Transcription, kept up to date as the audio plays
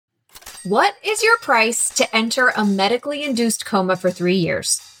What is your price to enter a medically induced coma for 3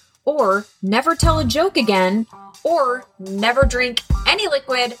 years? Or never tell a joke again? Or never drink any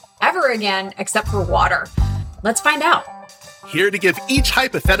liquid ever again except for water? Let's find out. Here to give each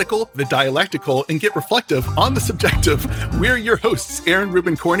hypothetical the dialectical and get reflective on the subjective, we're your hosts, Aaron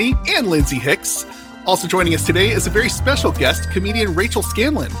Rubin Corney and Lindsay Hicks. Also joining us today is a very special guest, comedian Rachel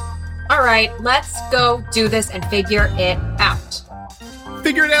Scanlon. All right, let's go do this and figure it out.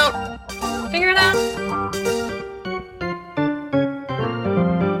 Figure it out. Figure it out.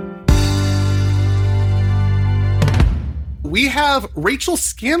 We have Rachel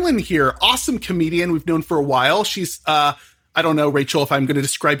Scanlon here, awesome comedian we've known for a while. She's, I don't know, Rachel, if I'm going to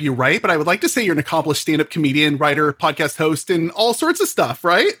describe you right, but I would like to say you're an accomplished stand-up comedian, writer, podcast host, and all sorts of stuff,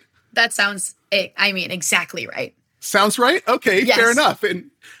 right? That sounds, exactly right. Sounds right? Okay, yes. Fair enough.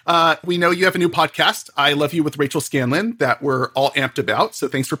 And we know you have a new podcast, I Love You with Rachel Scanlon, that we're all amped about. So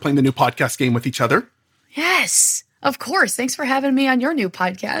thanks for playing the new podcast game with each other. Yes, of course. Thanks for having me on your new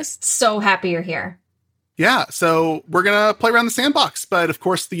podcast. So happy you're here. Yeah, so we're going to play around the sandbox. But of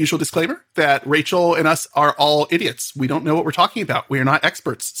course, the usual disclaimer that Rachel and us are all idiots. We don't know what we're talking about. We are not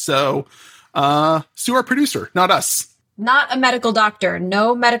experts. So sue our producer, not us. Not a medical doctor.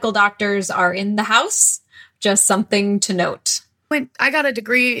 No medical doctors are in the house. Just something to note. I got a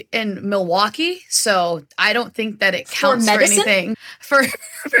degree in Milwaukee, so I don't think that it counts for anything. For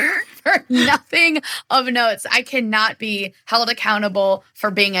nothing of notes. I cannot be held accountable for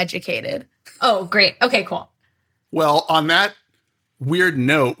being educated. Oh, great. Okay, cool. Well, on that weird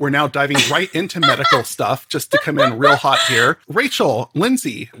note, we're now diving right into medical stuff just to come in real hot here. Rachel,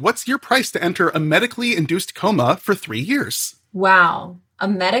 Lindsay, what's your price to enter a medically induced coma for 3 years? Wow. A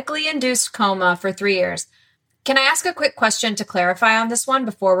medically induced coma for 3 years. Can I ask a quick question to clarify on this one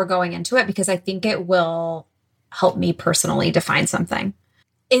before we're going into it? Because I think it will help me personally define something.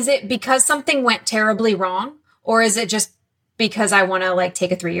 Is it because something went terribly wrong? Or is it just because I want to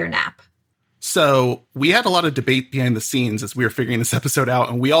take a 3-year nap? So we had a lot of debate behind the scenes as we were figuring this episode out.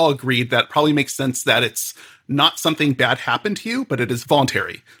 And we all agreed that it probably makes sense that it's not something bad happened to you, but it is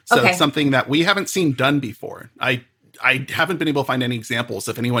voluntary. So Okay. It's something that we haven't seen done before. I haven't been able to find any examples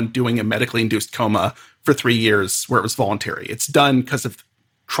of anyone doing a medically induced coma for 3 years where it was voluntary. It's done because of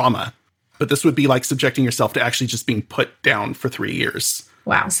trauma, but this would be like subjecting yourself to actually just being put down for 3 years.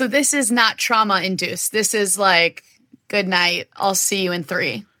 Wow. So this is not trauma induced. This is like, good night. I'll see you in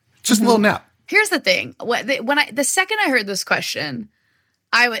 3. Just a little nap. Here's the thing. The second I heard this question,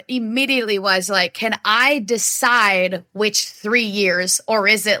 immediately was like, can I decide which 3 years, or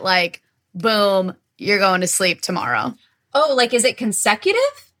is it like, boom, you're going to sleep tomorrow? Oh, is it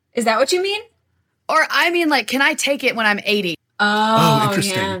consecutive? Is that what you mean? Or can I take it when I'm 80? Oh,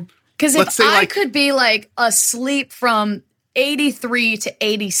 interesting. Yeah. Because if I could be asleep from 83 to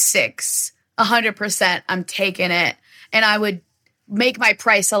 86, 100%, I'm taking it. And I would make my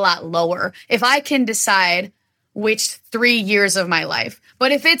price a lot lower if I can decide which 3 years of my life.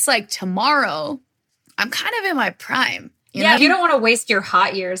 But if it's tomorrow, I'm kind of in my prime. You don't want to waste your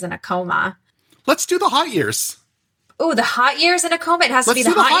hot years in a coma. Let's do the hot years. Oh, the hot years in a coma? It has to be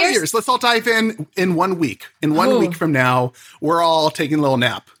the hot years? Let's all dive in 1 week. In 1 week from now, we're all taking a little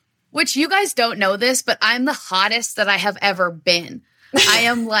nap. Which you guys don't know this, but I'm the hottest that I have ever been. I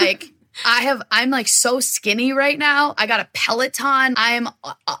am I'm so skinny right now. I got a Peloton.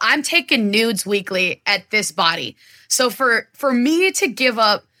 I'm taking nudes weekly at this body. So for me to give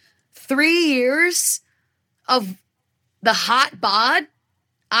up 3 years of the hot bod,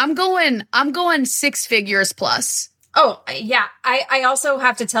 I'm going 6 figures plus. Oh, yeah. I also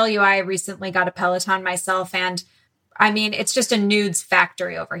have to tell you, I recently got a Peloton myself, and it's just a nudes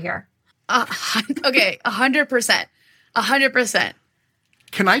factory over here. Okay, 100%. 100%.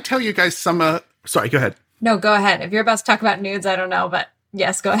 Can I tell you guys some... sorry, go ahead. No, go ahead. If you're about to talk about nudes, I don't know, but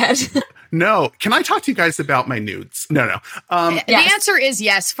yes, go ahead. No. Can I talk to you guys about my nudes? No. The answer is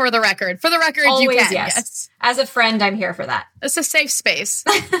yes, for the record. For the record, always you can. Yes. As a friend, I'm here for that. It's a safe space.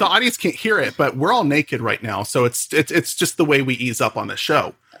 The audience can't hear it, but we're all naked right now. So it's just the way we ease up on the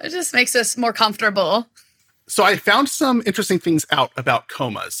show. It just makes us more comfortable. So I found some interesting things out about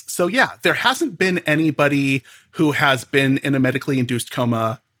comas. So yeah, there hasn't been anybody who has been in a medically induced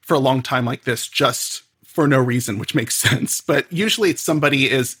coma for a long time like this just for no reason, which makes sense. But usually it's somebody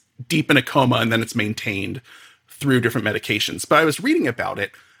is deep in a coma and then it's maintained through different medications. But I was reading about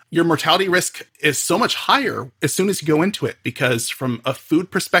it. Your mortality risk is so much higher as soon as you go into it, because from a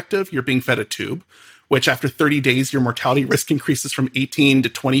food perspective, you're being fed a tube, which after 30 days, your mortality risk increases from 18 to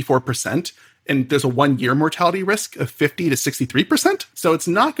 24%. And there's a 1-year mortality risk of 50 to 63%. So it's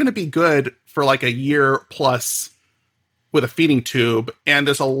not going to be good for a year plus with a feeding tube, and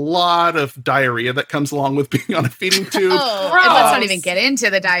there's a lot of diarrhea that comes along with being on a feeding tube. Oh, and let's not even get into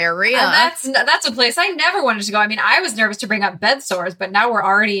the diarrhea. That's a place I never wanted to go. I mean, I was nervous to bring up bed sores, but now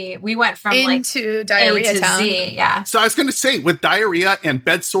we went from into diarrhea A to town. Z. Yeah. So I was going to say, with diarrhea and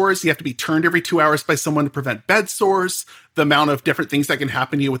bed sores, you have to be turned every 2 hours by someone to prevent bed sores. The amount of different things that can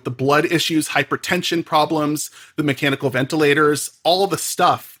happen to you with the blood issues, hypertension problems, the mechanical ventilators, all the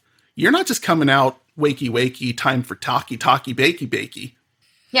stuff. You're not just coming out wakey, time for talkie, bakey, bakey.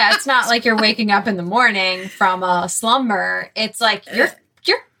 Yeah, it's not like you're waking up in the morning from a slumber. It's like you're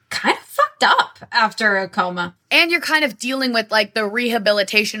kind of fucked up after a coma. And you're kind of dealing with like the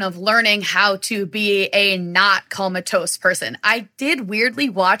rehabilitation of learning how to be a not comatose person. I did weirdly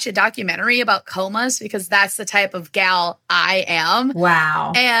watch a documentary about comas because that's the type of gal I am.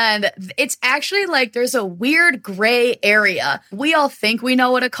 Wow. And it's actually like there's a weird gray area. We all think we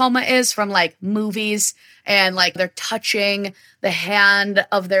know what a coma is from like movies and like they're touching the hand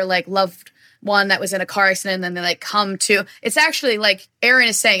of their like loved one that was in a car accident and then they like come to. It's actually like Erin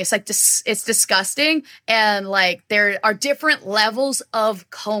is saying, it's like it's disgusting. And like there are different levels of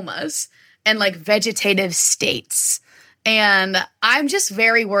comas and like vegetative states. And I'm just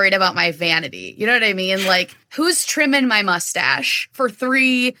very worried about my vanity. You know what I mean? Like, who's trimming my mustache for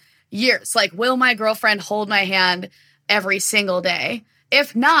 3 years? Like, will my girlfriend hold my hand every single day?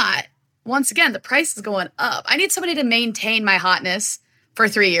 If not, once again, the price is going up. I need somebody to maintain my hotness for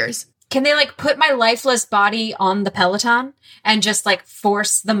 3 years. Can they like put my lifeless body on the Peloton and just like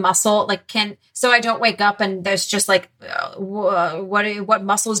force the muscle? Like so I don't wake up and there's just like, what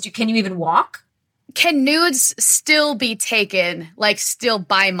muscles can you even walk? Can nudes still be taken like still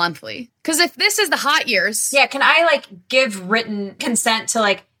bi-monthly? Because if this is the hot years. Yeah. Can I like give written consent to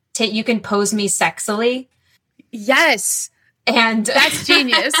like, you can pose me sexily? Yes. And that's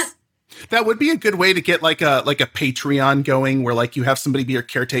genius. That would be a good way to get like a Patreon going where like you have somebody be your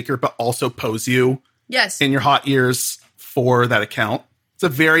caretaker, but also pose you in your hot years for that account. It's a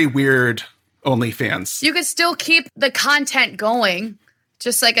very weird OnlyFans. You could still keep the content going,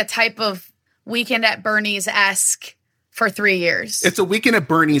 just like a type of Weekend at Bernie's-esque for 3 years. It's a Weekend at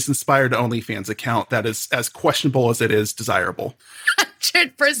Bernie's inspired OnlyFans account that is as questionable as it is desirable.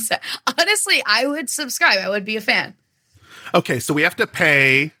 100%. Honestly, I would subscribe. I would be a fan. Okay, so we have to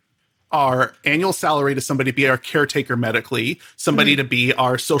pay our annual salary to somebody to be our caretaker medically, somebody to be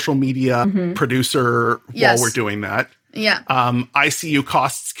our social media producer while we're doing that. Yeah. ICU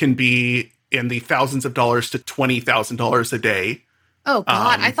costs can be in the thousands of dollars to $20,000 a day. Oh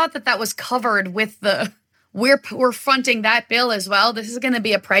God, I thought that was covered with the. We're fronting that bill as well. This is going to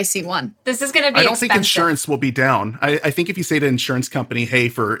be a pricey one. This is going to be. I don't expensive. think insurance will be down. I think if you say to an insurance company, "Hey,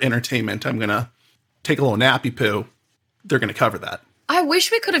 for entertainment, I'm going to take a little nappy poo," they're going to cover that. I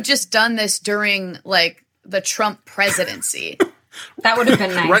wish we could have just done this during like the Trump presidency. That would have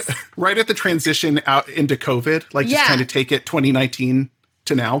been nice. Right at the transition out into COVID, like just kind of take it 2019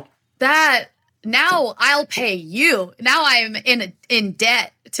 to now. Now I'll pay you. Now I'm in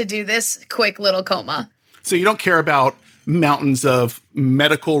debt to do this quick little coma. So you don't care about mountains of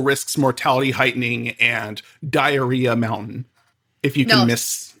medical risks, mortality heightening, and diarrhea mountain if you can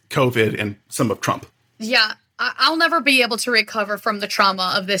miss COVID and some of Trump. Yeah. I'll never be able to recover from the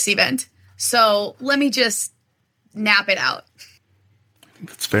trauma of this event. So let me just nap it out.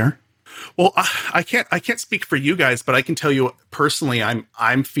 That's fair. Well, I can't speak for you guys, but I can tell you personally,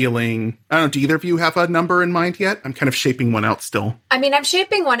 I'm feeling, I don't know, do either of you have a number in mind yet? I'm kind of shaping one out still. I mean, I'm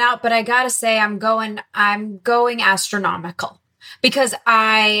shaping one out, but I gotta say I'm going astronomical because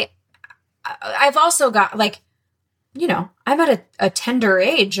I've also got like, you know, I'm at a tender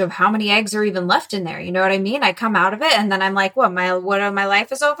age of how many eggs are even left in there. You know what I mean? I come out of it and then I'm like, my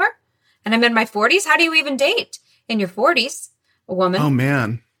life is over? And I'm in my 40s? How do you even date in your 40s, a woman? Oh,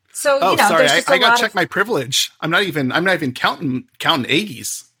 man. So, sorry, there's just I got to check my privilege. I'm not even counting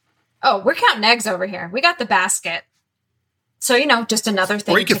eggies. Oh, we're counting eggs over here. We got the basket. So, just another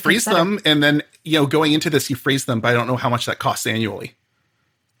thing. Or you can freeze them and then, going into this, you freeze them, but I don't know how much that costs annually.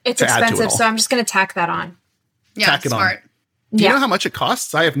 It's expensive, so I'm just going to tack that on. Yeah, tack it smart. On. Do you know how much it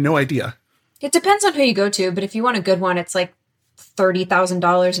costs? I have no idea. It depends on who you go to, but if you want a good one, it's like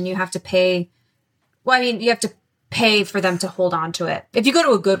 $30,000 and you have to pay. Well, I mean, you have to pay for them to hold on to it. If you go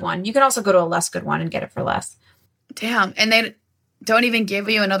to a good one, you can also go to a less good one and get it for less. Damn. And they don't even give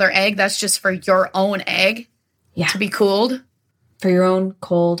you another egg. That's just for your own egg to be cooled. For your own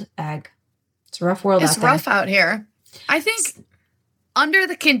cold egg. It's a rough world out there. It's rough out here. I think under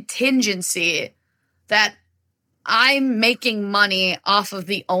the contingency that I'm making money off of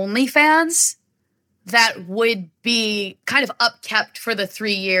the OnlyFans, that would be kind of upkept for the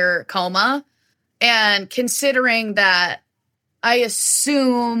 3-year coma. And considering that I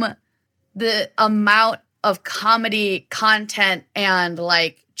assume the amount of comedy content and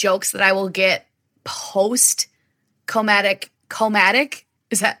like jokes that I will get post comatic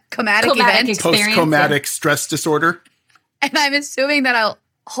is that comatic event? Post-traumatic stress disorder. And I'm assuming that I'll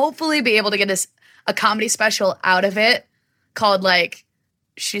hopefully be able to get a comedy special out of it called like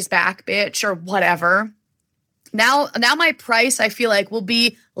She's Back, Bitch, or whatever. Now my price, I feel like, will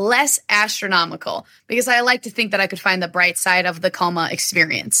be less astronomical because I like to think that I could find the bright side of the coma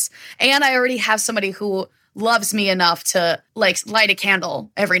experience. And I already have somebody who loves me enough to like light a candle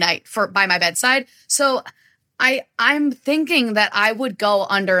every night by my bedside. So I'm thinking that I would go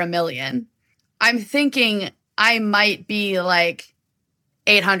under $1 million. I'm thinking I might be like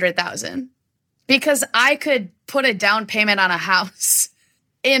 800,000 because I could put a down payment on a house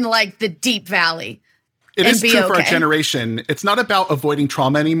in like the Deep Valley. It is true for our generation. It's not about avoiding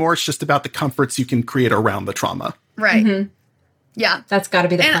trauma anymore. It's just about the comforts you can create around the trauma. Right. Mm-hmm. Yeah. That's got to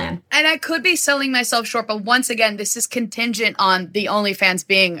be the plan. And I could be selling myself short, but once again, this is contingent on the OnlyFans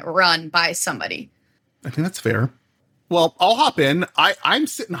being run by somebody. I think that's fair. Well, I'll hop in. I'm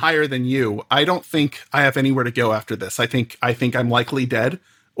sitting higher than you. I don't think I have anywhere to go after this. I think I'm likely dead,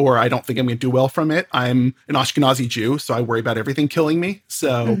 or I don't think I'm going to do well from it. I'm an Ashkenazi Jew, so I worry about everything killing me.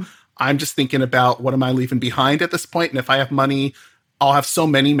 So I'm just thinking about what am I leaving behind at this point? And if I have money, I'll have so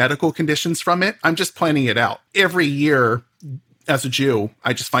many medical conditions from it. I'm just planning it out. Every year as a Jew,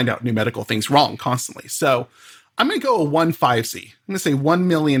 I just find out new medical things wrong constantly. So I'm going to go a 1.5Z. I'm going to say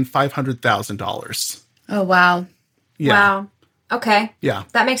 $1,500,000. Oh, wow. Yeah. Wow. Okay. Yeah.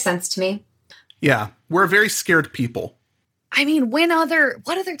 That makes sense to me. Yeah. We're very scared people. I mean, what other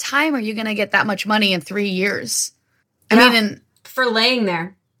time are you going to get that much money in 3 years? I mean, for laying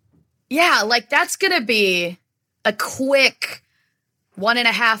there. Yeah, like that's going to be a quick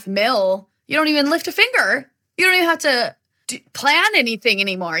 1.5 mil. You don't even lift a finger. You don't even have to plan anything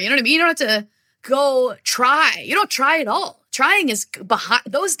anymore. You know what I mean? You don't have to go try. You don't try at all. Trying is behind.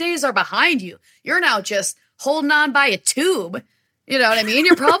 Those days are behind you. You're now just holding on by a tube. You know what I mean?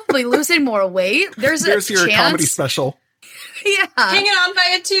 You're probably losing more weight. There's your comedy special. Yeah. Hanging on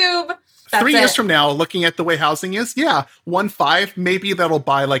by a tube. That's 3 years from now, looking at the way housing is, 1.5, maybe that'll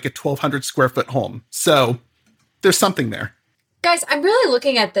buy like a 1,200 square foot home. So there's something there. Guys, I'm really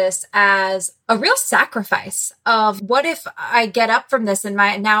looking at this as a real sacrifice of what if I get up from this and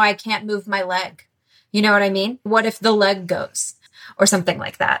now I can't move my leg? You know what I mean? What if the leg goes or something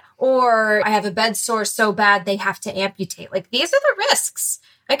like that? Or I have a bed sore so bad they have to amputate. Like these are the risks.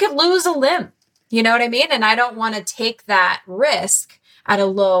 I could lose a limb. You know what I mean? And I don't want to take that risk at a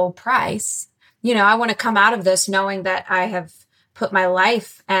low price. You know, I want to come out of this knowing that I have put my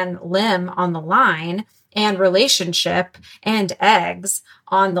life and limb on the line and relationship and eggs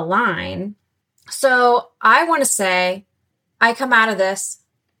on the line. So I want to say I come out of this,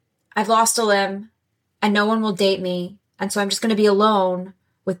 I've lost a limb and no one will date me. And so I'm just going to be alone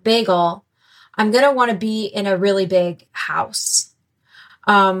with Bagel. I'm going to want to be in a really big house.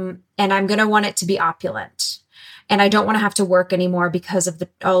 And I'm going to want it to be opulent. And I don't want to have to work anymore because of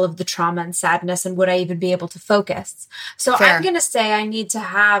all of the trauma and sadness. And would I even be able to focus? So Fair. I'm going to say I need to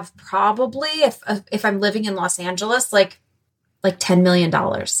have probably, if I'm living in Los Angeles, like $10 million.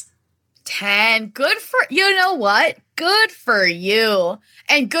 10. Good for, you know what? Good for you.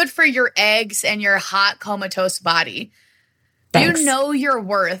 And good for your eggs and your hot comatose body. Thanks. You know your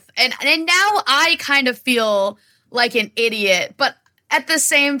worth. And now I kind of feel like an idiot, but at the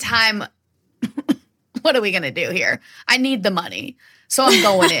same time, what are we going to do here? I need the money. So I'm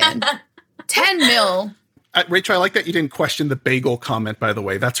going in. 10 mil. Rachel, I like that you didn't question the bagel comment, by the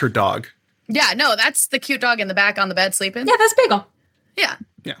way. That's her dog. Yeah, no, that's the cute dog in the back on the bed sleeping. Yeah, that's Bagel. Yeah.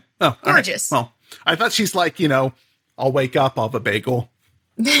 Yeah. Oh, gorgeous. Right. Well, I thought she's like, I'll wake up, I'll have a bagel.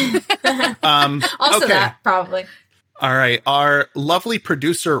 Also that, probably. All right. Our lovely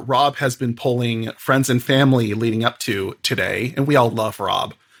producer, Rob, has been polling friends and family leading up to today, and we all love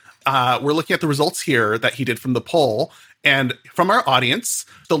Rob. We're looking at the results here that he did from the poll. And from our audience,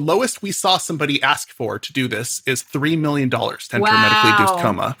 the lowest we saw somebody ask for to do this is $3 million to enter a medically induced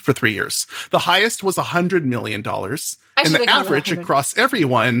coma for 3 years. The highest was $100 million. And the average across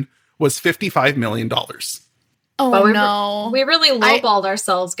everyone was $55 million. Oh, no. We really lowballed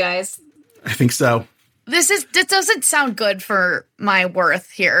ourselves, guys. I think so. This doesn't sound good for my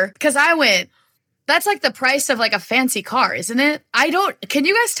worth here. Because that's like the price of like a fancy car, isn't it? Can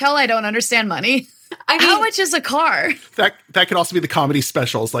you guys tell I don't understand money? I mean, how much is a car? That could also be the comedy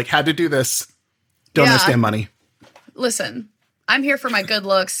specials. Like, had to do this. Don't understand money. Listen, I'm here for my good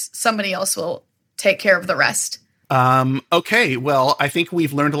looks. Somebody else will take care of the rest. Okay, well, I think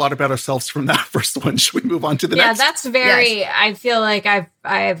we've learned a lot about ourselves from that first one. Should we move on to the next? Yeah, that's very, yes. I feel like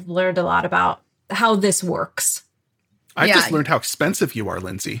I've learned a lot about how this works. I just learned how expensive you are,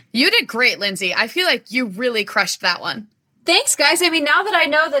 Lindsay. You did great, Lindsay. I feel like you really crushed that one. Thanks, guys. I mean, now that I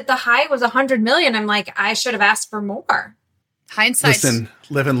know that the high was 100 million, I'm like, I should have asked for more. Hindsight. Listen,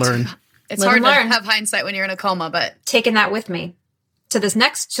 live and learn. It's hard to have hindsight when you're in a coma, but taking that with me to this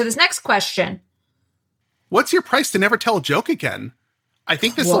next question. What's your price to never tell a joke again? I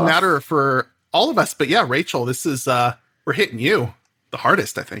think this will matter for all of us, but yeah, Rachel, this is we're hitting you the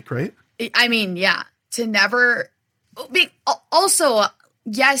hardest, I think, right? I mean, yeah, to never also,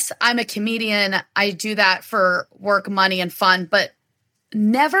 yes, I'm a comedian. I do that for work, money, and fun, but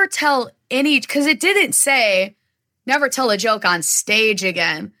never tell because it didn't say never tell a joke on stage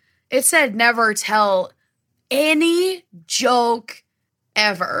again. It said never tell any joke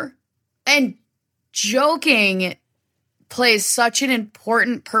ever. And joking plays such an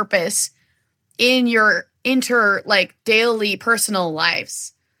important purpose in your daily personal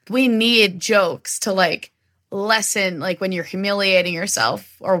lives. We need jokes to lessen when you're humiliating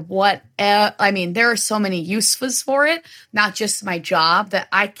yourself or what. I mean, there are so many uses for it, not just my job that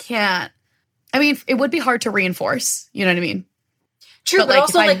I can't. I mean, it would be hard to reinforce. You know what I mean? True, but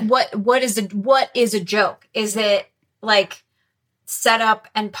also what is a joke? Is it setup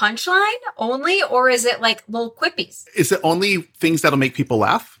and punchline only, or is it little quippies? Is it only things that'll make people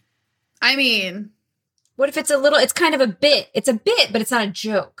laugh? I mean, what if it's kind of a bit? It's a bit, but it's not a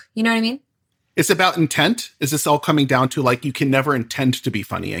joke. You know what I mean? It's about intent. Is this all coming down to you can never intend to be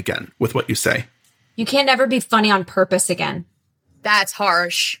funny again with what you say? You can't ever be funny on purpose again. That's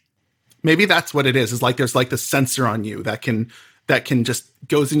harsh. Maybe that's what it is. Is there's the sensor on you that can just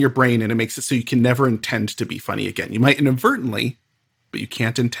goes in your brain and it makes it so you can never intend to be funny again. You might inadvertently, but you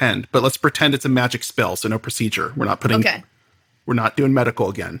can't intend. But let's pretend it's a magic spell, so no procedure. We're not doing medical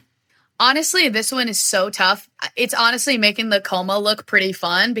again. Honestly, this one is so tough. It's honestly making the coma look pretty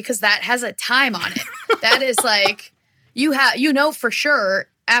fun because that has a time on it. That is for sure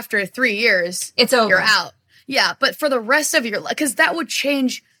after 3 years, it's over. You're out. Yeah, but for the rest of your life, because that would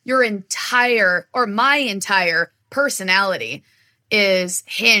change your my entire personality is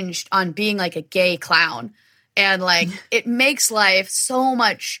hinged on being a gay clown. And it makes life so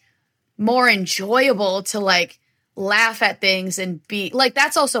much more enjoyable to laugh at things and be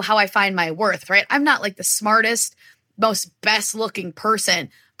that's also how I find my worth, right? I'm not the smartest, most best looking person,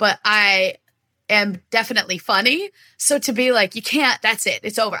 but I am definitely funny. So to be you can't, that's it.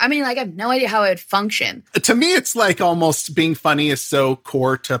 It's over. I mean, I have no idea how I would function. To me, it's almost being funny is so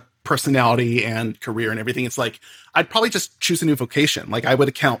core to personality and career and everything. It's I'd probably just choose a new vocation. I would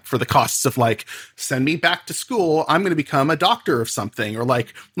account for the costs of send me back to school. I'm going to become a doctor of something, or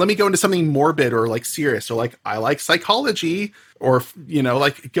let me go into something morbid or serious, or I like psychology, or,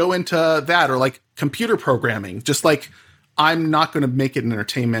 go into that, or computer programming. Just I'm not going to make it an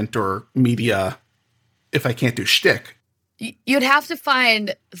entertainment or media if I can't do shtick. You'd have to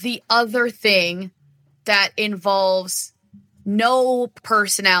find the other thing that involves no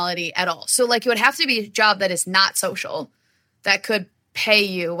personality at all. So it would have to be a job that is not social, that could pay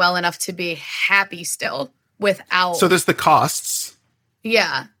you well enough to be happy still without. So there's the costs.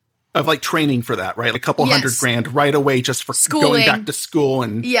 Yeah. Of training for that, right? A couple $100,000 right away just for schooling. Going back to school.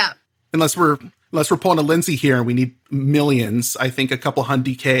 And yeah. Unless we're pulling a Lindsay here and we need millions, I think a couple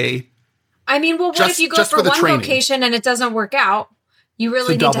 $100,000. I mean, well, what if you go for one vocation and it doesn't work out? You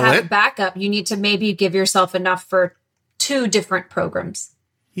really need to have a backup. You need to maybe give yourself enough for 2 different programs.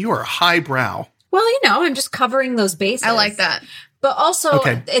 You are highbrow. Well, I'm just covering those bases. I like that. But also,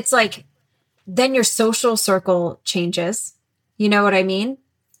 It's then your social circle changes. You know what I mean?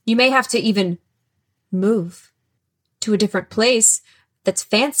 You may have to even move to a different place that's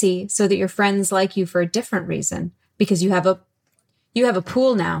fancy so that your friends like you for a different reason, because you have a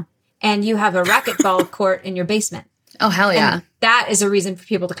pool now and you have a racquetball court in your basement. Oh, hell yeah. And that is a reason for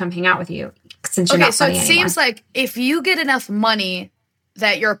people to come hang out with you, since you're not funny anymore. So it seems if you get enough money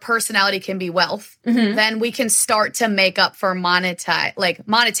that your personality can be wealth, then we can start to make up for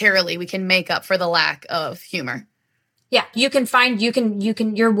monetarily, we can make up for the lack of humor. Yeah,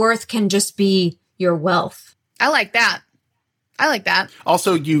 your worth can just be your wealth. I like that.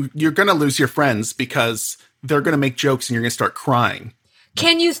 Also, you're going to lose your friends because they're going to make jokes and you're going to start crying.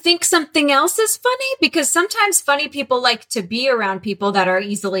 Can you think something else is funny? Because sometimes funny people like to be around people that are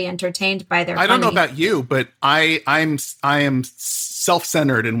easily entertained by their I don't know about you, but I am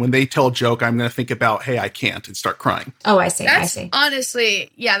self-centered, and when they tell a joke, I'm going to think about, hey, I can't, and start crying. Oh, I see.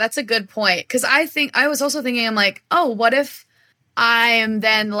 Honestly, yeah, that's a good point. Because I was also thinking, I'm oh, what if I'm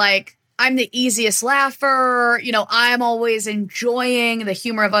then I'm the easiest laugher. You know, I'm always enjoying the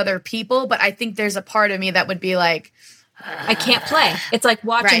humor of other people. But I think there's a part of me that would be like, I can't play. It's like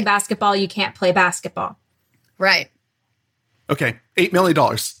watching basketball. You can't play basketball. Right. Okay. $8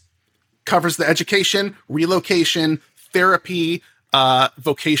 million covers the education, relocation, therapy,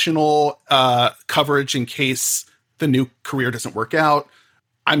 vocational coverage in case the new career doesn't work out.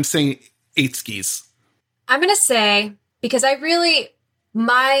 I'm saying 8 skis. I'm going to say, because I really,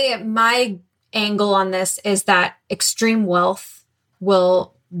 my angle on this is that extreme wealth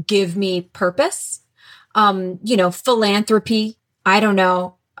will give me purpose. Philanthropy, I don't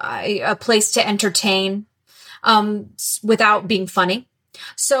know, a place to entertain, without being funny.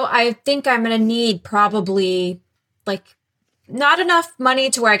 So I think I'm going to need probably like not enough money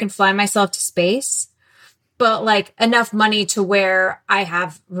to where I can fly myself to space, but like enough money to where I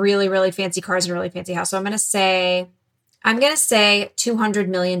have really, really fancy cars and a really fancy house. So I'm going to say $200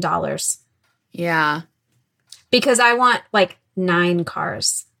 million. Yeah. Because I want like 9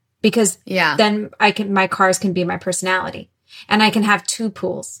 cars. Because then my cars can be my personality, and I can have 2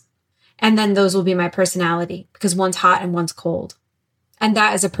 pools, and then those will be my personality because one's hot and one's cold. And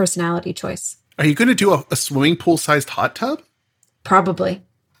that is a personality choice. Are you going to do a swimming pool sized hot tub? Probably.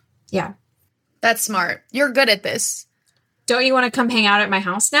 Yeah. That's smart. You're good at this. Don't you want to come hang out at my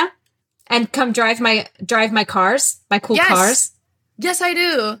house now and come drive my cars, my cool cars? Yes, I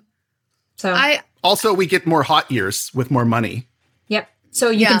do. So also we get more hot years with more money. Yep. So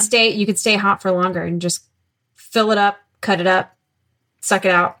you can stay hot for longer and just fill it up, cut it up, suck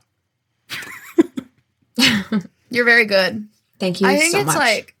it out. You're very good. Thank you. I think so it's much.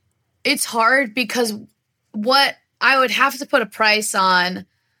 like, it's hard because what I would have to put a price on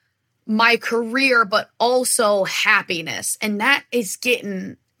my career, but also happiness. And that is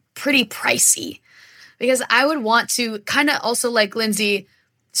getting pretty pricey because I would want to kind of also like Lindsay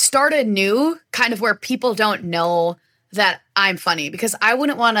start anew, kind of where people don't know that I'm funny, because I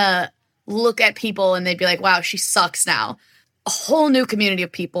wouldn't want to look at people and they'd be like, wow, she sucks now. A whole new community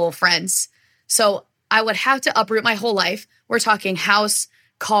of people, friends. So I would have to uproot my whole life. We're talking house,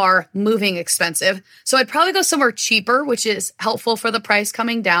 car, moving expensive. So I'd probably go somewhere cheaper, which is helpful for the price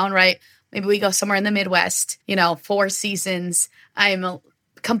coming down, right? Maybe we go somewhere in the Midwest, 4 seasons. I'm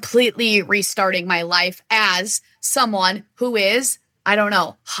completely restarting my life as someone who is, I don't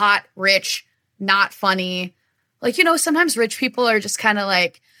know, hot, rich, not funny. Like, sometimes rich people are just kind of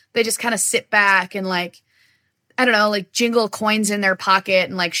like, they just kind of sit back and like, I don't know, like jingle coins in their pocket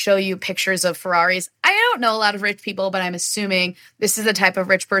and like show you pictures of Ferraris. I don't know a lot of rich people, but I'm assuming this is the type of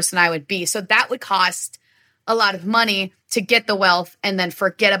rich person I would be. So that would cost a lot of money to get the wealth and then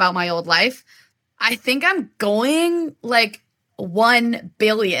forget about my old life. I think I'm going like $1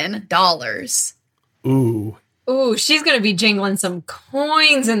 billion. Ooh, she's going to be jingling some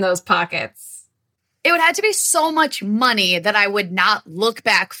coins in those pockets. It would have to be so much money that I would not look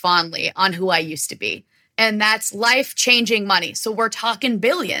back fondly on who I used to be. And that's life-changing money. So we're talking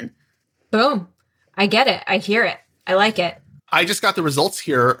billion. Boom. I get it. I hear it. I like it. I just got the results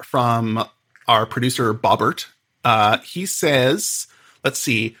here from our producer, Bobbert. He says, let's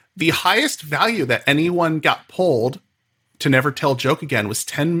see, the highest value that anyone got polled to never tell joke again was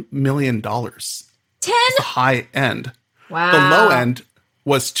 $10 million. 10? That's the high end. Wow. The low end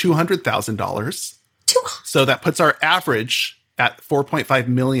was $200,000. So that puts our average at $4.5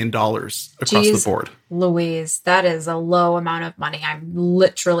 million across the board. Louise, that is a low amount of money. I'm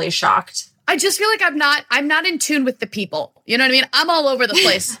literally shocked. I just feel like I'm not in tune with the people. You know what I mean? I'm all over the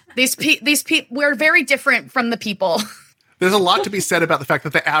place. These people, we're very different from the people. There's a lot to be said about the fact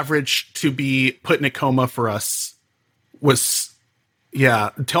that the average to be put in a coma for us was,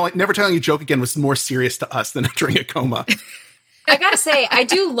 never telling a joke again was more serious to us than entering a coma. I gotta say, I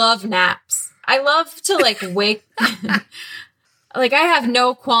do love naps. I love to like wake. Like I have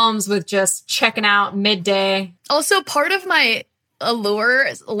no qualms with just checking out midday. Also, part of my allure,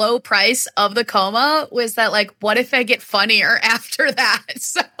 low price of the coma was that like, what if I get funnier after that?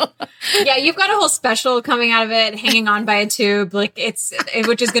 So yeah, you've got a whole special coming out of it, hanging on by a tube, like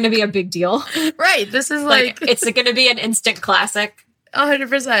which is going to be a big deal, right? This is like it's going to be an instant classic,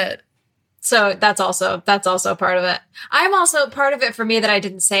 100%. So that's also part of it. I'm also part of it for me that I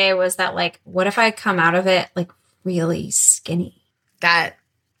didn't say was that like, what if I come out of it like really skinny? That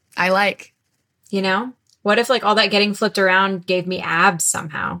I like, What if like all that getting flipped around gave me abs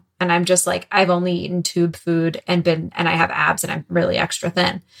somehow? And I'm just like, I've only eaten tube food and I have abs and I'm really extra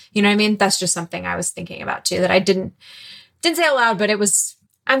thin. You know what I mean? That's just something I was thinking about too, that I didn't say out loud, but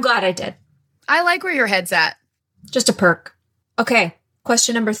I'm glad I did. I like where your head's at. Just a perk. Okay.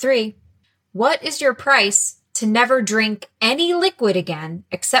 Question number 3. What is your price to never drink any liquid again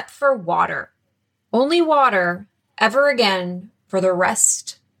except for water. Only water ever again for the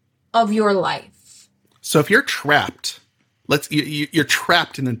rest of your life. So if you're trapped, you're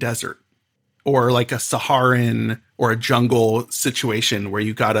trapped in a desert or like a Saharan or a jungle situation where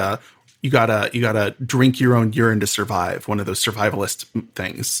you gotta drink your own urine to survive. One of those survivalist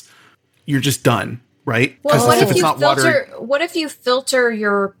things. You're just done, right? Well, what if you filter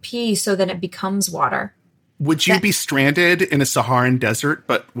your pee so then it becomes water? Would you be stranded in a Saharan desert,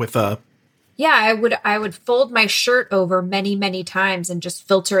 but with a... Yeah, I would fold my shirt over many, many times and just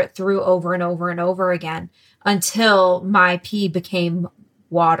filter it through over and over and over again until my pee became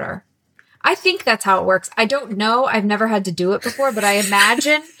water. I think that's how it works. I don't know. I've never had to do it before, but I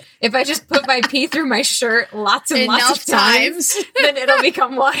imagine if I just put my pee through my shirt lots and lots of times, then it'll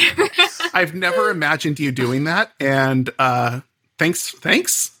become water. I've never imagined you doing that. And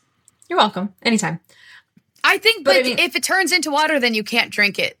thanks. You're welcome. Anytime. I think, but if it turns into water, then you can't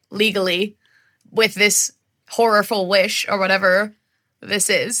drink it legally with this horrible wish or whatever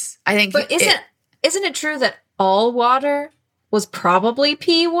this is. I think. But isn't it true that all water was probably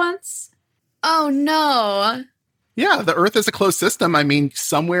pee once? Oh, no. Yeah, the Earth is a closed system. I mean,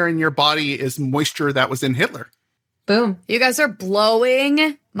 somewhere in your body is moisture that was in Hitler. Boom. You guys are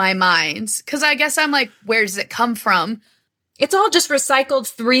blowing my mind. Because I guess I'm like, where does it come from? It's all just recycled,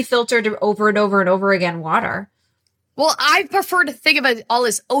 filtered over and over and over again water. Well, I prefer to think about all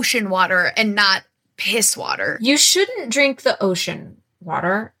as ocean water and not piss water. You shouldn't drink the ocean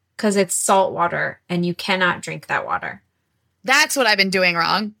water because it's salt water and you cannot drink that water. That's what I've been doing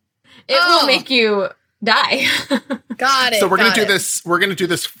wrong. It will make you die. Got it. So we're going to do this. We're going to do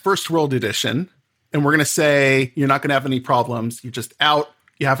this first world edition, and we're going to say you're not going to have any problems. You're just out.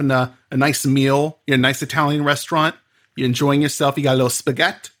 You're having a nice meal. You're in a nice Italian restaurant. You're enjoying yourself. You got a little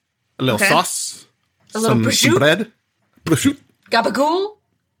spaghetti, a little sauce, some bread, prosciutto.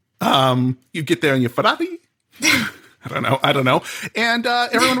 Gabagool. You get there in your Ferrari. I don't know. And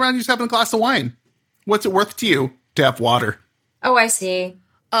everyone around you's having a glass of wine. What's it worth to you to have water? Oh, I see.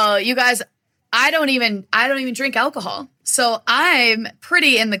 You guys, I don't even drink alcohol. So I'm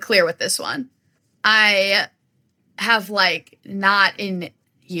pretty in the clear with this one. I have not in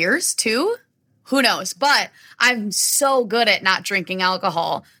years too. Who knows? But I'm so good at not drinking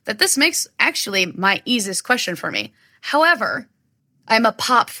alcohol that this makes actually my easiest question for me. However, I'm a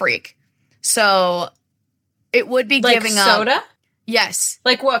pop freak. So it would be giving up. Soda? Yes.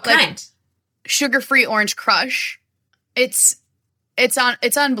 Like what kind? Sugar-free Orange Crush. It's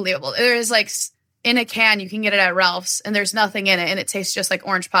unbelievable. There's in a can, you can get it at Ralph's, and there's nothing in it, and it tastes just like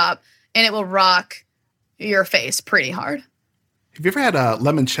orange pop, and it will rock your face pretty hard. Have you ever had a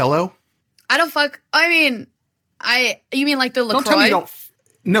limoncello? You mean like the LaCroix? Don't tell me you don't.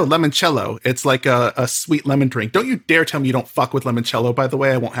 No, limoncello. It's like a sweet lemon drink. Don't you dare tell me you don't fuck with limoncello, by the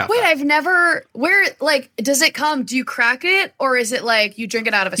way. I won't have that. I've never, does it come, do you crack it, or is it you drink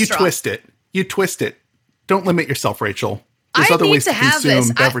it out of a straw? You twist it. Don't limit yourself, Rachel. There's other ways to consume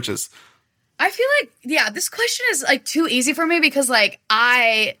beverages. I feel this question is too easy for me because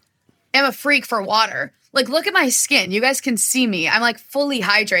I am a freak for water. Look at my skin. You guys can see me. I'm fully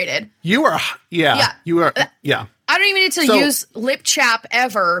hydrated. You are, yeah. You are, yeah. I don't even need to use lip chap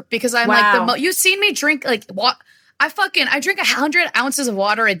ever because I'm you've seen me drink I drink 100 ounces of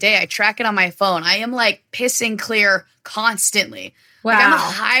water a day. I track it on my phone. I am pissing clear constantly. Wow. I'm a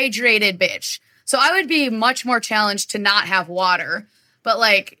hydrated bitch. So I would be much more challenged to not have water. But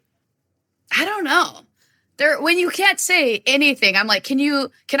I don't know. When you can't say anything, I'm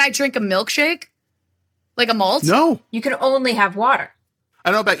can I drink a milkshake? Like a malt? No. You can only have water.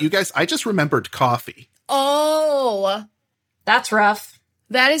 I don't know about you guys. I just remembered coffee. Oh. That's rough.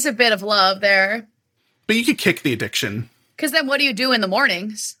 That is a bit of love there. But you could kick the addiction. Because then what do you do in the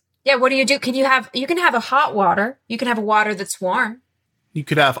mornings? Yeah, what do? You can have a hot water. You can have a water that's warm. You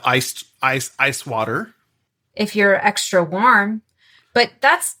could have ice water. If you're extra warm. But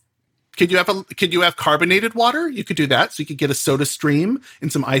that's... Could you have carbonated water? You could do that. So you could get a soda stream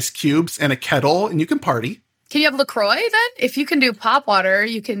and some ice cubes and a kettle and you can party. Can you have LaCroix then? If you can do pop water,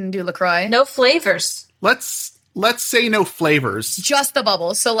 you can do LaCroix. No flavors. Let's say no flavors. Just the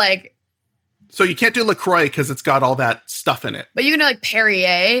bubbles. So So you can't do LaCroix because it's got all that stuff in it. But you can do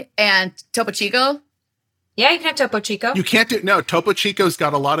Perrier and Topo Chico. Yeah, you can have Topo Chico. You can't do... No, Topo Chico's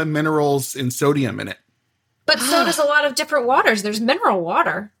got a lot of minerals and sodium in it. But so does a lot of different waters. There's mineral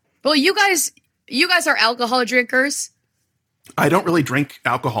water. Well, you guys are alcohol drinkers. I don't really drink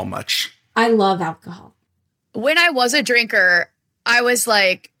alcohol much. I love alcohol. When I was a drinker, I was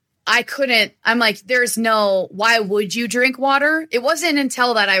I I'm like, why would you drink water? It wasn't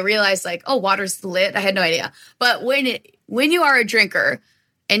until that I realized like, oh, water's lit. I had no idea. But when you are a drinker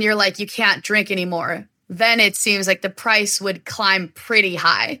and you're like, you can't drink anymore, then it seems like the price would climb pretty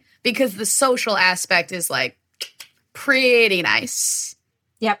high because the social aspect is like pretty nice.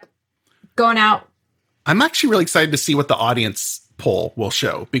 Yep. Going out. I'm actually really excited to see what the audience poll will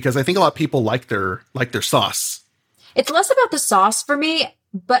show because I think a lot of people like their sauce. It's less about the sauce for me,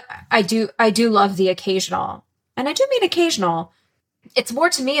 but I do love the occasional. And I do mean occasional. It's more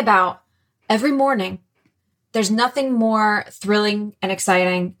to me about every morning. There's nothing more thrilling and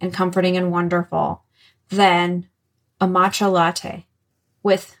exciting and comforting and wonderful than a matcha latte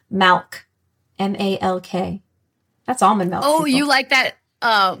with milk, M-A-L-K. That's almond milk. Oh, people. You like that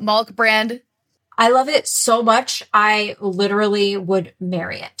Malk brand? I love it so much. I literally would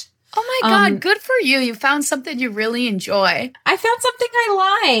marry it. Oh my God, good for you. You found something you really enjoy. I found something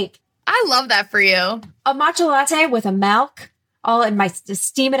I like. I love that for you. A matcha latte with a milk, all in my,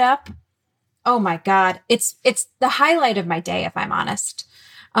 steam it up. Oh my God. It's the highlight of my day, if I'm honest.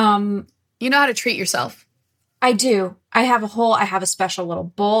 You know how to treat yourself. I do. I have a special little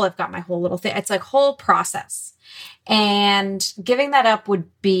bowl. I've got my whole little thing. It's like whole process. And giving that up would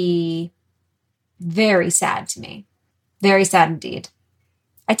be very sad to me. Very sad indeed.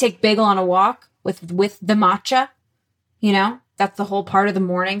 I take Bagel on a walk with the matcha, that's the whole part of the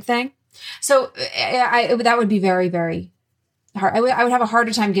morning thing. So that would be very, very hard. I would have a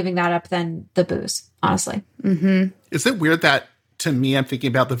harder time giving that up than the booze, honestly. Mm-hmm. Is it weird that to me, I'm thinking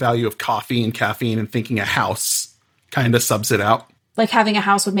about the value of coffee and caffeine and thinking a house kind of subs it out? Like having a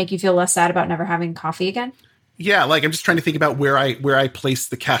house would make you feel less sad about never having coffee again? Yeah, like I'm just trying to think about where I place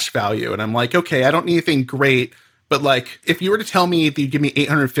the cash value. And I'm like, okay, I don't need anything great. But like, if you were to tell me that you'd give me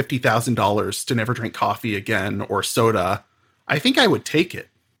 $850,000 to never drink coffee again or soda, I think I would take it.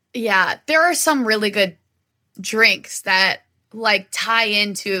 Yeah, there are some really good drinks that like tie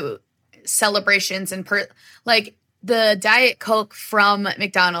into celebrations and like the Diet Coke from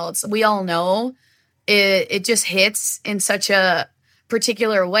McDonald's. We all know it just hits in such a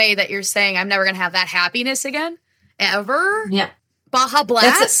particular way that you're saying, I'm never going to have that happiness again, ever. Yeah. Baja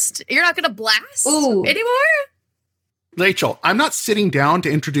Blast? You're not going to blast anymore? Rachel, I'm not sitting down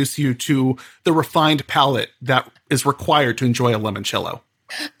to introduce you to the refined palate that is required to enjoy a limoncello.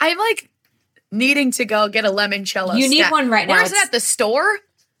 I'm like needing to go get a limoncello. You need one right now. Where's it at the store?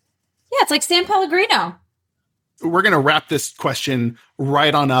 Yeah, it's like San Pellegrino. We're going to wrap this question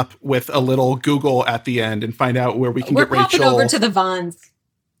right on up with a little Google at the end and find out where we can get Rachel. We're popping over to the Vons.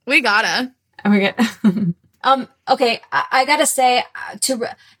 We gotta. Okay, I gotta say,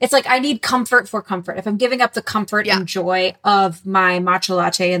 it's like I need comfort for comfort. If I'm giving up the comfort and joy of my matcha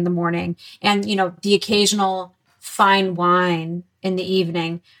latte in the morning and, the occasional fine wine in the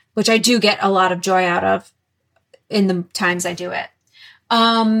evening, which I do get a lot of joy out of in the times I do it,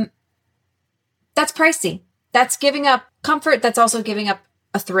 that's pricey. That's giving up comfort. That's also giving up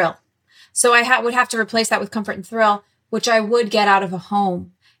a thrill. So I would have to replace that with comfort and thrill, which I would get out of a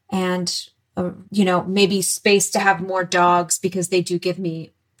home and maybe space to have more dogs because they do give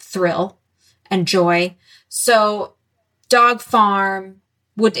me thrill and joy. So dog farm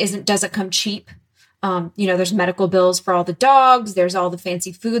doesn't come cheap. There's medical bills for all the dogs. There's all the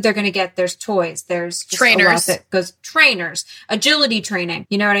fancy food they're going to get. There's toys. There's just trainers. A lot that goes trainers, agility training.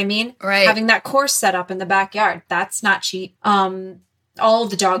 You know what I mean? Right. Having that course set up in the backyard. That's not cheap. All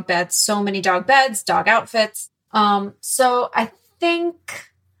the dog beds, so many dog beds, dog outfits. So I think,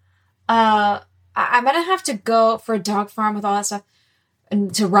 I'm going to have to go for a dog farm with all that stuff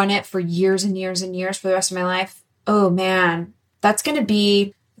and to run it for years and years and years for the rest of my life. Oh man, it's going to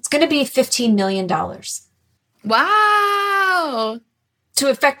be $15 million. Wow. To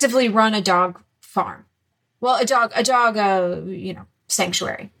effectively run a dog farm. Well, a dog,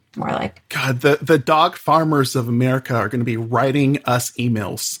 sanctuary, more like. God, the dog farmers of America are going to be writing us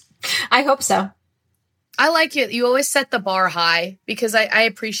emails. I hope so. I like it. You always set the bar high because I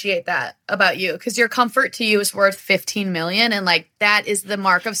appreciate that about you because your comfort to you is worth 15 million. And like, that is the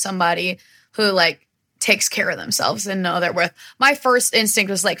mark of somebody who like takes care of themselves and know their worth. My first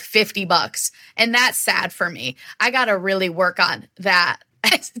instinct was like $50 and that's sad for me. I got to really work on that.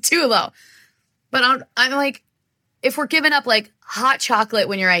 It's too low. But I'm like, if we're giving up like hot chocolate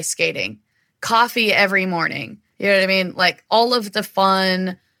when you're ice skating, coffee every morning, you know what I mean? Like all of the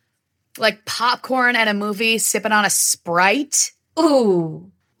fun, like popcorn at a movie, sipping on a Sprite. Ooh.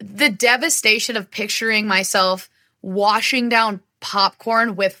 The devastation of picturing myself washing down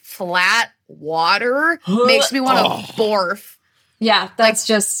popcorn with flat water makes me want to barf. Yeah, that's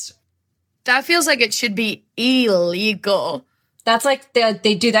just... That feels like it should be illegal. That's like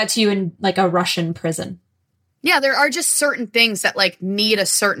they do that to you in like a Russian prison. Yeah, there are just certain things that like need a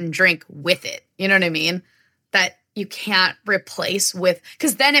certain drink with it. You know what I mean? That you can't replace with,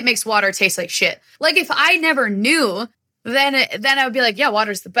 because then it makes water taste like shit. Like if I never knew, then I would be like, yeah,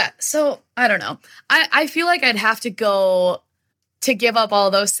 water's the best. So I don't know. I feel like I'd have to go to give up all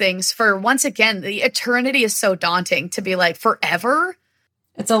those things for, once again, the eternity is so daunting to be like forever.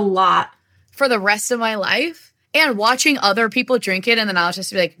 It's a lot. For the rest of my life. And watching other people drink it, and then I'll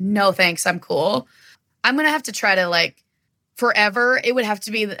just be like, no, thanks, I'm cool. I'm going to have to try to, like, forever. It would have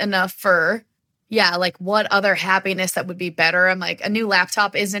to be enough for, yeah, like, what other happiness that would be better? I'm like, a new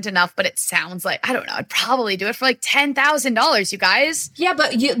laptop isn't enough, but it sounds like, I don't know, I'd probably do it for, like, $10,000, you guys. Yeah,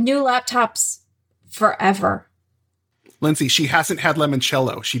 but new laptops forever. Lindsay, she hasn't had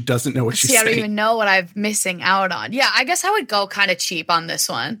limoncello. She doesn't know what she's saying. I don't even know what I'm missing out on. Yeah, I guess I would go kind of cheap on this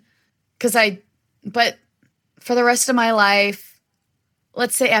one. But for the rest of my life,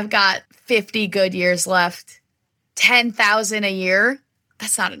 let's say I've got 50 good years left, 10,000 a year.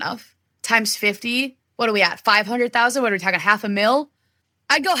 That's not enough. Times 50. What are we at? 500,000? What are we talking? $500,000?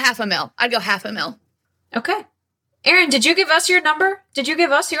 I'd go $500,000. Okay. Aaron, did you give us your number? Did you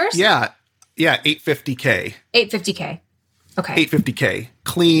give us yours? Yeah. 850K. 850K. Okay. 850K.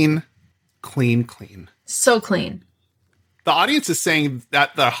 Clean. So clean. The audience is saying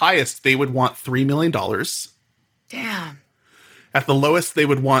that the highest they would want $3 million. Damn. At the lowest, they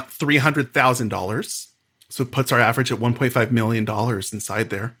would want $300,000. So it puts our average at $1.5 million inside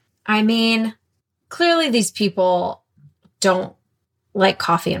there. I mean, clearly these people don't like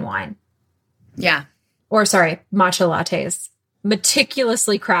coffee and wine. Yeah. Or sorry, matcha lattes.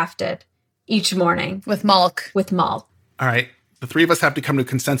 Meticulously crafted each morning. With milk. All right. The three of us have to come to a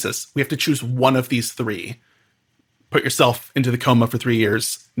consensus. We have to choose one of these three. Put yourself into the coma for 3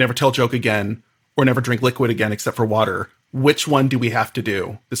 years, never tell a joke again, or never drink liquid again except for water. Which one do we have to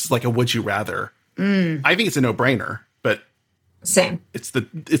do? This is like a would you rather. I think it's a no-brainer, but same. It's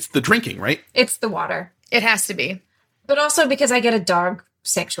the drinking, right? It's the water. It has to be. But also because I get a dog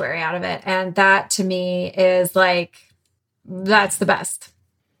sanctuary out of it. And that to me is like, that's the best.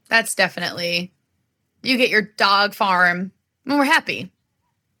 That's definitely, you get your dog farm and we're happy.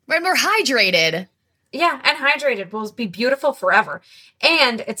 When we're hydrated. Yeah, and hydrated will be beautiful forever.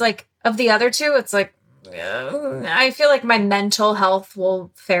 And it's like, of the other two, it's like, I feel like my mental health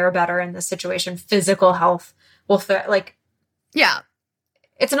will fare better in this situation. Physical health will fare, like... Yeah.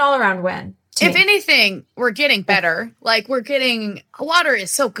 It's an all-around win. If anything, we're getting better. Like, water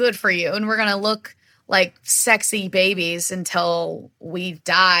is so good for you, and we're going to look like sexy babies until we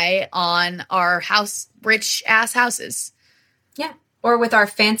die on our rich-ass houses. Yeah. Or with our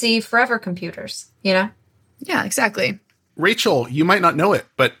fancy forever computers, you know? Yeah, exactly. Rachel, you might not know it,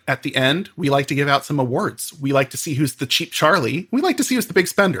 but at the end, we like to give out some awards. We like to see who's the cheap Charlie. We like to see who's the big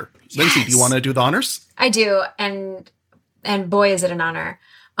spender. Yes. Lindsay, do you want to do the honors? I do, and boy, is it an honor.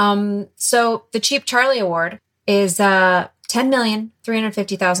 So the Cheap Charlie Award is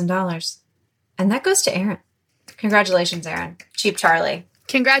 $10,350,000. And that goes to Aaron. Congratulations, Aaron. Cheap Charlie.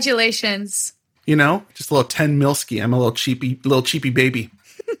 Congratulations. You know, just a little 10 milski. I'm a little cheapy baby.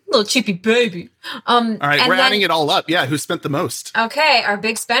 Little cheapy baby. All right, we're adding it all up. Yeah, who spent the most? Okay, our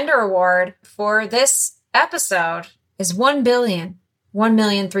big spender award for this episode is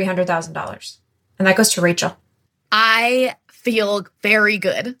 $1,300,000. And that goes to Rachel. I feel very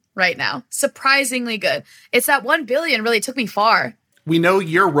good right now. Surprisingly good. It's that 1 billion really took me far. We know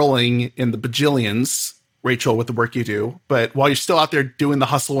you're rolling in the bajillions, Rachel, with the work you do. But while you're still out there doing the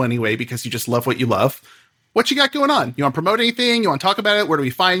hustle anyway, because you just love what you love, what you got going on? You want to promote anything? You want to talk about it? Where do we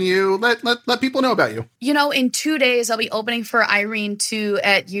find you? Let people know about you. You know, in 2 days, I'll be opening for Irene 2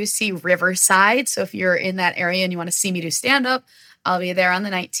 at UC Riverside. So if you're in that area and you want to see me do stand-up, I'll be there on the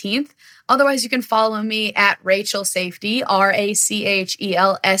 19th. Otherwise, you can follow me at Rachel Safety,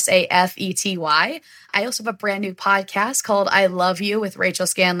 RACHELSAFETY. I also have a brand new podcast called I Love You with Rachel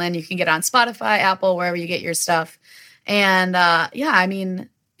Scanlon. You can get on Spotify, Apple, wherever you get your stuff. And yeah, I mean,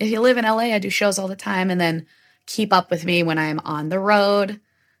 if you live in LA, I do shows all the time. And then keep up with me when I'm on the road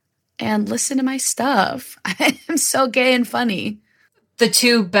and listen to my stuff. I am so gay and funny. The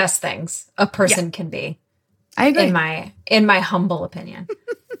two best things a person can be. I agree. In my humble opinion.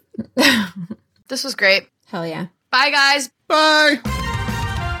 This was great. Hell yeah. Bye, guys. Bye.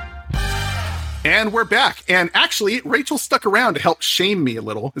 And we're back. And actually, Rachel stuck around to help shame me a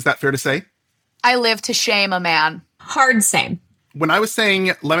little. Is that fair to say? I live to shame a man. Hard same. When I was saying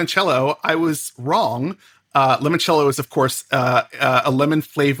limoncello, I was wrong. Limoncello is, of course, a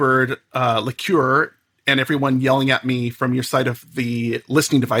lemon-flavored liqueur. And everyone yelling at me from your side of the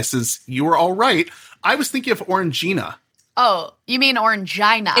listening devices, you were all right. I was thinking of Orangina. Oh, you mean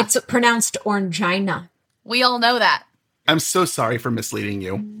Orangina. It's pronounced Orangina. We all know that. I'm so sorry for misleading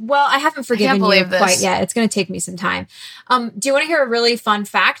you. Well, I haven't forgiven you believe this. quite yet. It's going to take me some time. Do you want to hear a really fun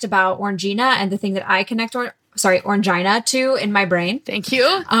fact about Orangina and the thing that I connect Orangina to in my brain? Thank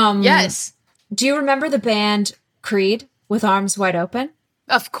you. Yes. Do you remember the band Creed with Arms Wide Open?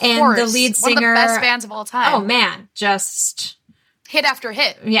 Of course. And the lead singer, one of the best bands of all time. Oh man, just hit after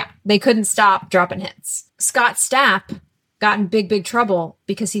hit. Yeah, they couldn't stop dropping hits. Scott Stapp got in big trouble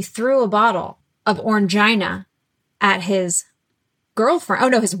because he threw a bottle of Orangina at his girlfriend. Oh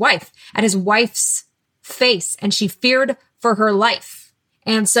no, his wife. At his wife's face, and she feared for her life.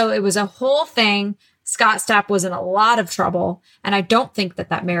 And so it was a whole thing. Scott Stapp was in a lot of trouble, and I don't think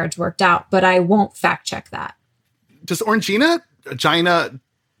that marriage worked out, but I won't fact check that. Does Orangina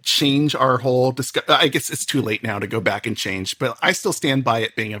change our whole discussion? I guess it's too late now to go back and change, but I still stand by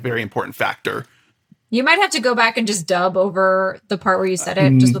it being a very important factor. You might have to go back and just dub over the part where you said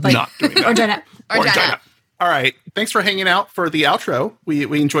it, just with like not doing that. Orangina. All right. Thanks for hanging out for the outro. We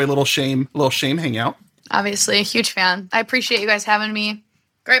enjoy a little shame hangout. Obviously, a huge fan. I appreciate you guys having me.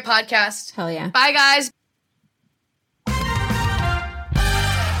 Great podcast. Hell yeah. Bye, guys.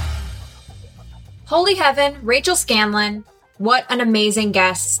 Holy heaven, Rachel Scanlon. What an amazing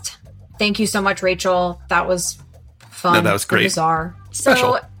guest. Thank you so much, Rachel. That was fun. No, that was great. Bizarre.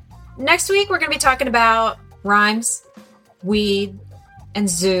 Special. So next week, we're going to be talking about rhymes, weed, and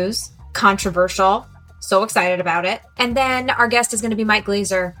zoos. Controversial. So excited about it. And then our guest is going to be Mike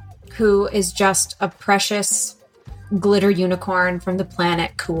Glazer, who is just a precious glitter unicorn from the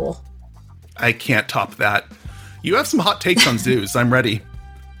planet Cool. I can't top that. You have some hot takes on zoos. I'm ready.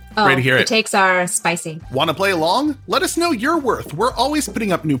 Ready to hear it. The takes are spicy. Want to play along? Let us know your worth. We're always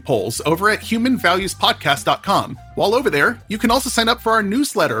putting up new polls over at humanvaluespodcast.com. While over there, you can also sign up for our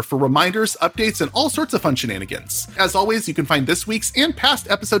newsletter for reminders, updates, and all sorts of fun shenanigans. As always, you can find this week's and past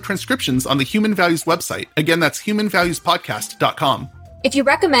episode transcriptions on the Human Values website. Again, that's humanvaluespodcast.com. If you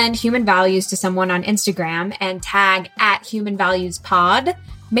recommend Human Values to someone on Instagram and tag @HumanValuesPod,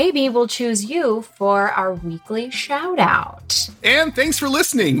 maybe we'll choose you for our weekly shout out. And thanks for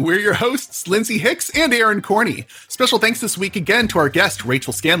listening. We're your hosts, Lindsay Hicks and Aaron Corney. Special thanks this week again to our guest,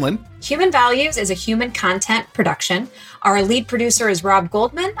 Rachel Scanlon. Human Values is a human content production. Our lead producer is Rob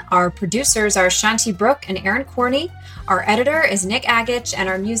Goldman. Our producers are Shanti Brooke and Aaron Corney. Our editor is Nick Agich, and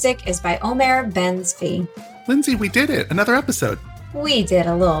our music is by Omer Benzvi. Lindsay, we did it. Another episode. We did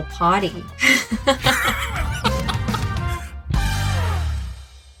a little potty.